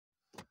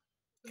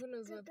Who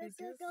knows what this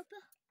is?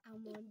 A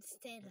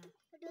Monstera.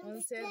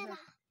 Monstera.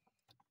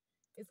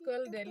 It's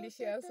called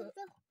delicious.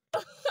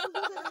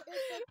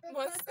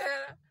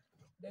 Monstera.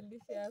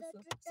 Delicious.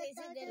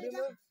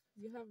 Remove.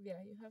 You have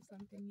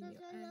something in your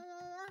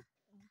eye.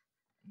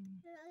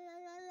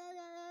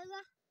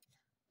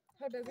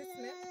 How does it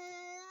smell?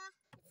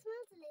 It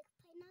smells like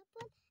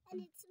pineapple,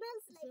 and it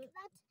smells like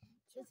that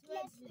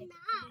chocolate like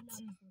nut.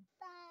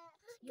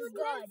 You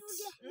got.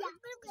 Yeah,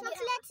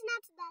 chocolate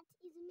nut that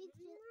is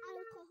mixed with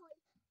alcohol.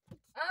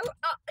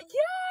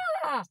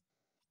 Yeah!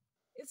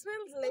 It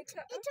smells like...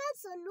 It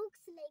also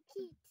looks like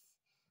it,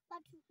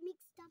 but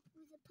mixed up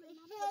with the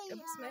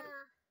pineapple.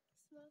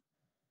 Smell?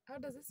 How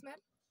does it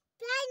smell?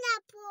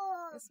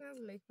 Pineapple! It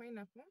smells like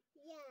pineapple?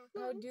 Yeah.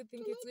 How do you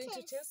think it's going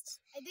to taste?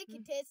 I think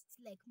it tastes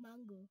like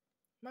mango.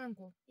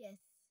 Mango?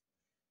 Yes.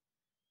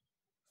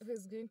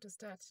 Who's going to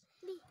start?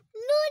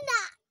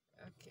 Luna!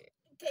 Okay.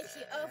 Okay,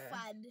 she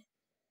offered.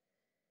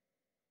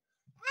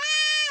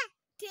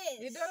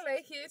 Taste. You don't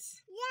like it?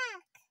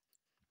 Yuck.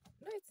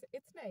 No,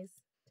 it's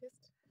nice.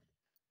 Taste.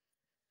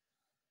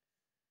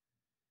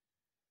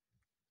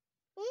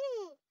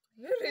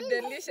 Very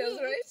delicious,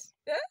 right?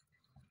 Yeah?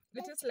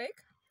 It tastes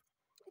like?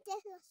 It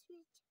tastes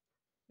sweet.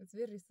 It's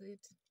very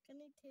sweet. Can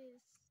it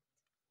taste?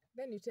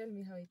 Then you tell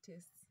me how it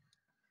tastes.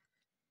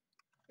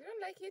 You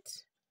don't like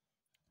it?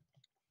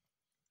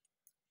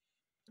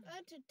 How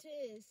to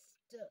taste?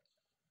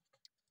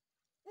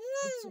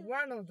 It's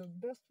one of the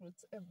best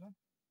fruits ever.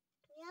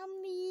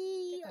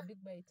 Yummy. Take a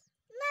big bite.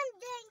 Mom,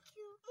 thank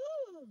you.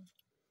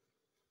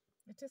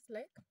 It tastes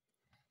like?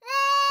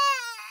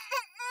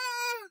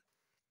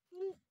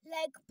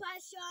 Like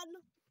passion.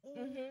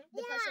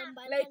 The passion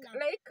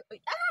banana.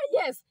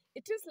 Yes,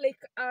 it is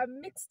like a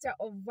mixture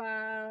of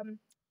a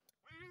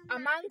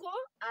mango,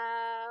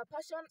 a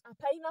passion, a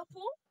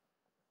pineapple,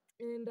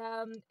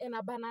 and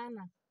a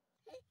banana.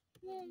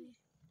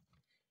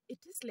 It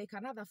is like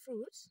another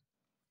fruit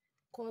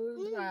called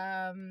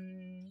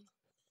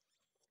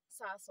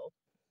soursop.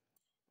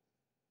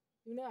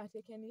 You know, I've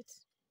taken it.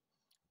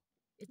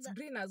 It's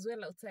green as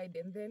well outside,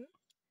 and then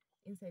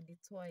inside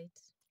it's white.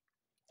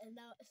 And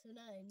so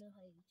now I know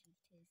how it should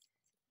taste.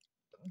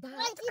 But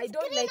I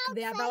don't like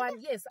the other one.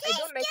 Yes, I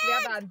don't like the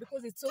other one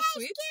because it's so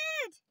sweet.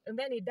 And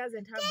then it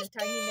doesn't have the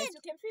tanginess.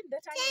 You can feel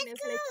the tanginess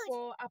like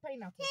for a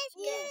pineapple.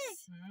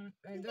 Yes.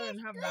 I don't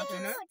have that, you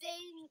know.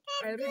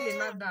 I really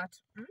love that.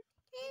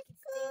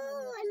 It's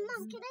good. And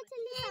Mom, can I tell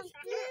you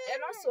something?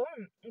 And also,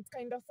 it's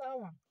kind of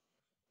sour.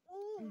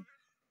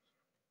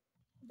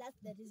 That's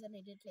the reason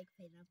I don't like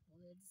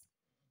pineapples.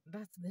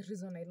 That's the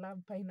reason I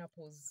love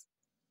pineapples.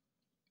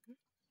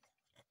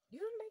 You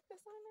don't like the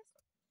sourness?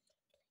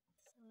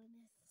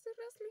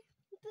 Seriously?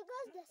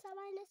 Because the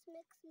sourness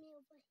makes me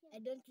over here. I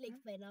don't like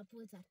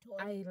pineapples at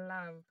all. I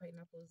love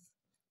pineapples.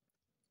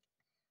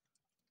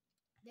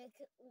 Like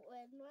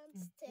when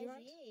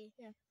Monstera.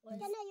 Yeah.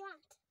 Can I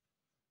want?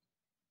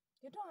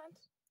 You don't?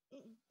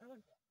 I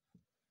want.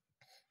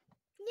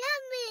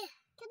 Yummy!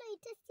 Can I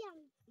taste yum?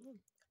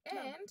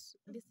 And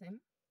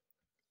listen,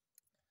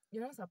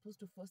 you're not supposed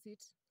to force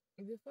it.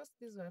 If you force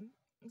this one,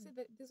 you see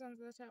these ones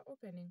that are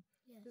opening,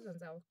 these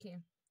ones are okay.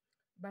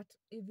 But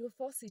if you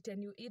force it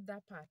and you eat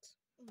that part,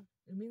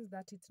 it means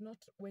that it's not,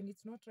 when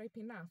it's not ripe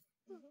enough,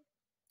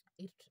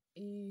 it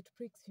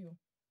pricks you.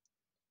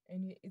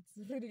 And it's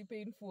really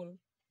painful.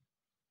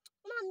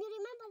 Mom, you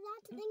remember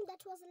that thing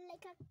that was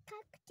like a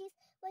cactus?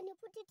 When you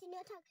put it in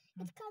your tongue,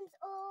 it comes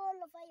all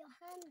over your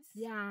hands.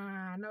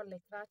 Yeah, not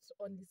like that,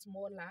 only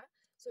smaller.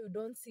 So you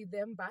don't see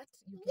them, but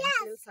you can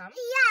feel some.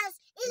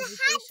 Yes, it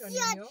hurts irritation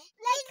you. in you.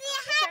 Like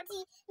it hurts.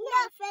 No,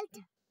 I felt.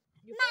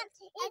 Mom,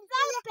 it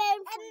felt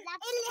painful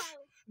that time.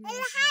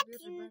 It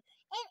hurts you.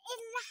 It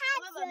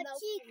hurts your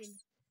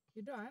cheeks.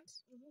 You don't?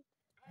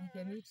 I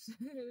can eat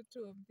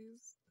 2 of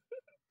these.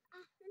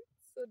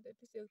 So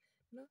delicious.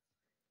 No,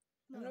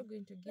 I'm not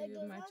going to give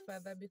you much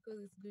further because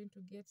it's going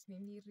to get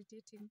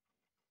irritating.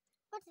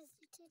 What is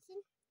irritating?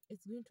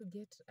 It's going to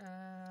get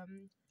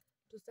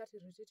to start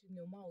irritating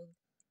your mouth.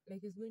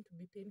 Like it's going to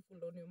be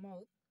painful on your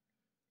mouth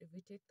if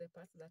we take the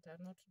parts that are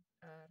not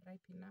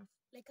ripe enough.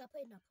 Like a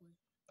pineapple.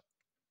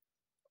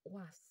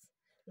 Worse.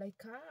 Like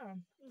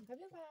have you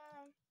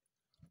ever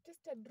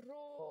tasted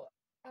raw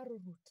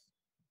arrowroot?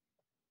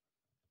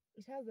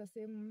 It has the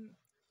same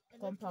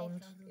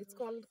compound. It's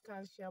called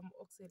calcium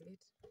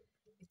oxalate.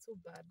 It's so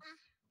bad.